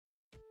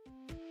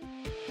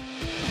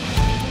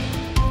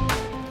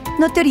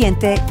No te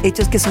oriente,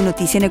 hechos que son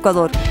noticia en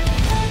Ecuador.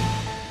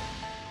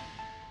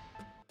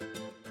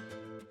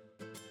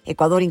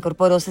 Ecuador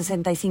incorporó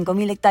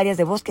 65.000 hectáreas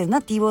de bosques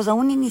nativos a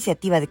una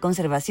iniciativa de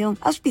conservación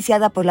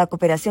auspiciada por la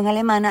cooperación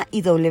alemana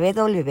y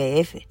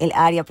WWF. El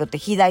área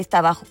protegida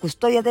está bajo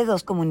custodia de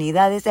 2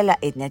 comunidades de la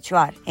etnia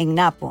Shuar, en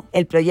Napo.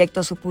 El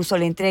proyecto supuso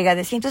la entrega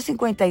de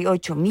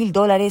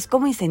 $158.000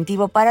 como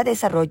incentivo para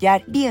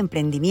desarrollar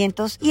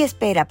bioemprendimientos y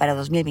espera para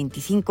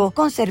 2025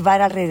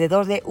 conservar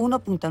alrededor de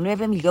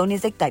 1.9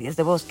 millones de hectáreas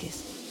de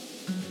bosques.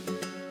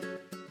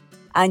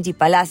 Angie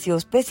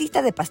Palacios,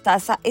 pesista de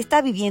Pastaza,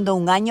 está viviendo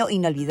un año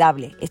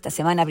inolvidable. Esta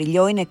semana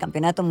brilló en el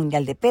Campeonato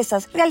Mundial de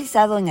Pesas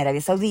realizado en Arabia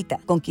Saudita.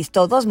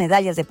 Conquistó 2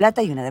 medallas de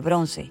plata y 1 de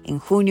bronce. En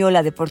junio,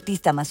 la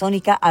deportista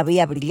amazónica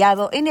había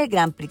brillado en el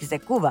Grand Prix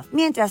de Cuba,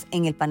 mientras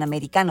en el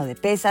Panamericano de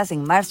Pesas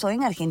en marzo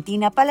en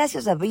Argentina,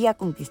 Palacios había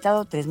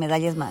conquistado 3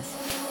 medallas más.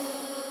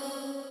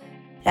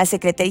 La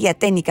Secretaría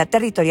Técnica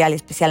Territorial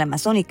Especial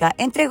Amazónica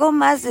entregó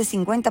más de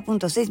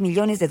 $50.6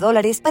 millones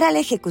para la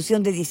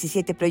ejecución de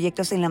 17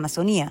 proyectos en la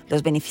Amazonía.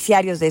 Los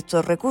beneficiarios de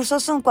estos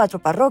recursos son 4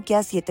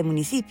 parroquias, 7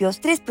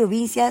 municipios, 3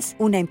 provincias,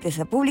 una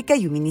empresa pública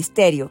y un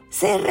ministerio.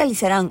 Se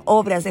realizarán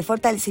obras de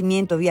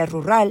fortalecimiento vía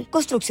rural,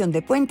 construcción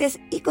de puentes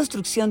y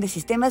construcción de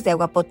sistemas de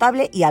agua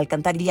potable y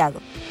alcantarillado.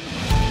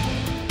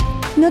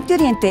 No te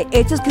oriente,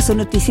 hechos que son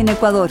noticia en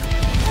Ecuador.